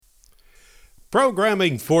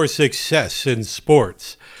Programming for Success in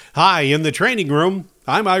Sports. Hi, in the training room,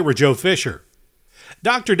 I'm Ira Joe Fisher.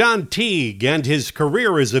 Dr. Don Teig and his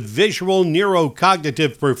career as a visual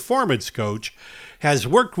neurocognitive performance coach has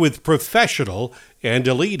worked with professional and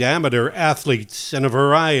elite amateur athletes in a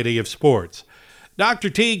variety of sports. Dr.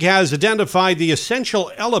 Teig has identified the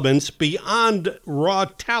essential elements beyond raw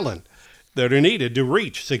talent that are needed to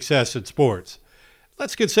reach success in sports.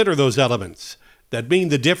 Let's consider those elements that mean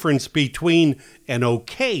the difference between an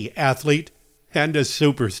okay athlete and a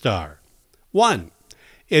superstar. 1.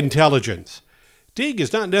 Intelligence. Teig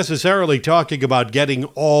is not necessarily talking about getting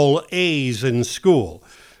all A's in school.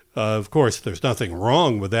 Of course, there's nothing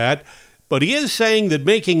wrong with that, but he is saying that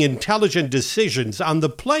making intelligent decisions on the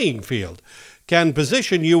playing field can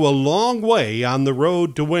position you a long way on the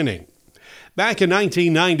road to winning. Back in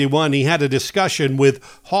 1991, he had a discussion with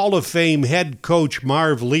Hall of Fame head coach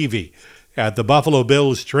Marv Levy at the Buffalo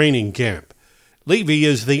Bills training camp. Levy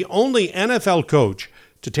is the only NFL coach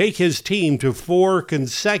to take his team to 4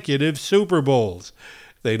 consecutive Super Bowls.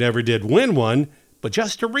 They never did win one, but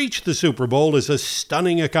just to reach the Super Bowl is a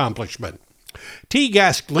stunning accomplishment. Teig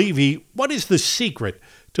asked Levy, what is the secret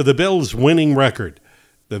to the Bills' winning record?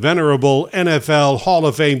 The venerable NFL Hall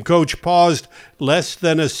of Fame coach paused less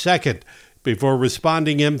than a second before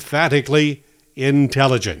responding emphatically,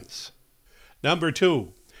 intelligence. Number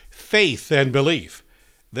 2. Faith and belief.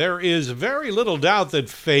 There is very little doubt that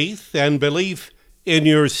faith and belief in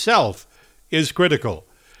yourself is critical.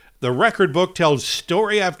 The record book tells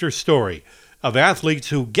story after story of athletes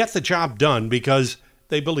who get the job done because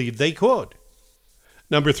they believe they could.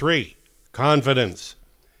 Number 3. Confidence.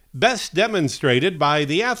 Best demonstrated by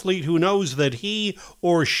the athlete who knows that he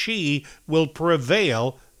or she will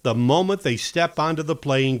prevail the moment they step onto the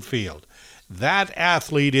playing field. That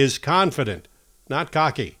athlete is confident, not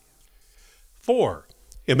cocky. 4.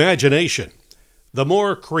 Imagination. The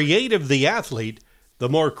more creative the athlete, the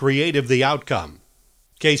more creative the outcome.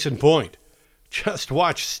 Case in point, just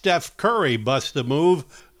watch Steph Curry bust a move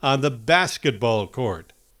on the basketball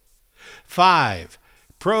court. 5.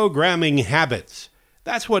 Programming habits.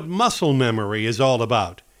 That's what muscle memory is all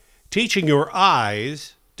about. Teaching your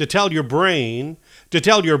eyes to tell your brain, to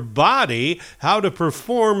tell your body how to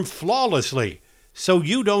perform flawlessly so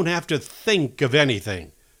you don't have to think of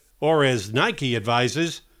anything. Or as Nike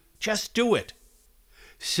advises, just do it.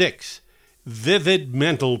 6. Vivid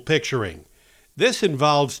mental picturing. This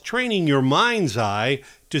involves training your mind's eye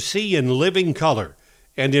to see in living color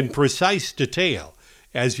and in precise detail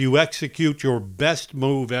as you execute your best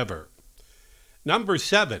move ever. Number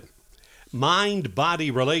 7.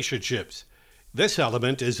 Mind-body relationships. This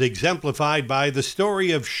element is exemplified by the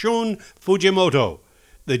story of Shun Fujimoto,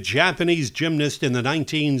 the Japanese gymnast in the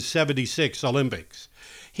 1976 Olympics.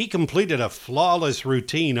 He completed a flawless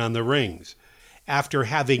routine on the rings after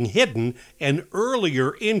having hidden an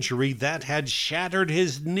earlier injury that had shattered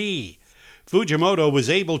his knee. Fujimoto was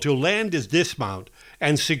able to land his dismount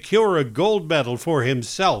and secure a gold medal for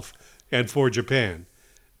himself and for Japan.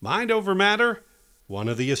 Mind over matter? One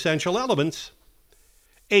of the essential elements.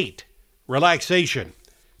 8. Relaxation.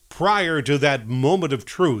 Prior to that moment of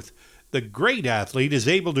truth, the great athlete is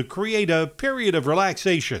able to create a period of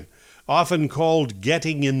relaxation, often called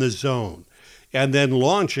getting in the zone, and then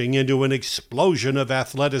launching into an explosion of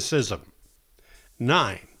athleticism.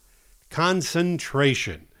 9.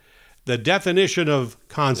 Concentration. The definition of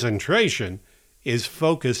concentration is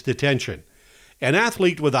focused attention. An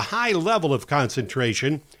athlete with a high level of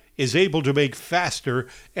concentration is able to make faster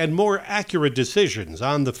and more accurate decisions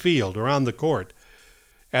on the field or on the court.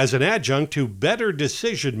 As an adjunct to better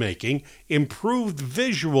decision-making, improved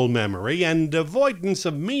visual memory and avoidance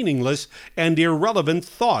of meaningless and irrelevant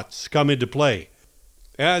thoughts come into play.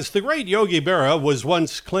 As the great Yogi Berra was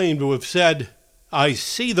once claimed to have said, I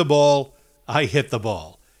see the ball, I hit the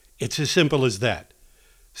ball. It's as simple as that.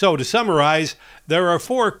 So to summarize, there are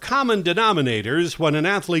 4 common denominators when an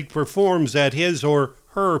athlete performs at his or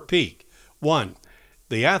her peak. 1.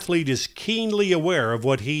 The athlete is keenly aware of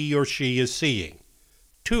what he or she is seeing.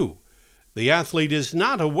 2. The athlete is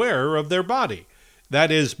not aware of their body.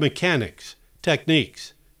 That is, mechanics,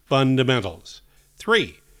 techniques, fundamentals.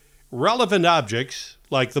 3. Relevant objects,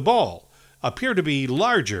 like the ball, appear to be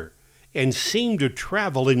larger and seem to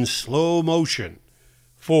travel in slow motion.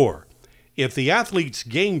 4. If the athlete's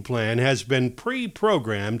game plan has been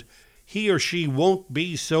pre-programmed, he or she won't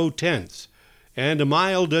be so tense, and a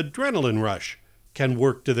mild adrenaline rush can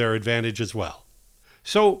work to their advantage as well.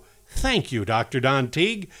 So, thank you, Dr. Don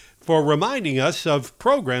Teig, for reminding us of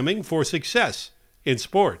programming for success in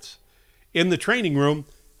sports. In the training room,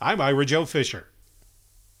 I'm Ira Joe Fisher.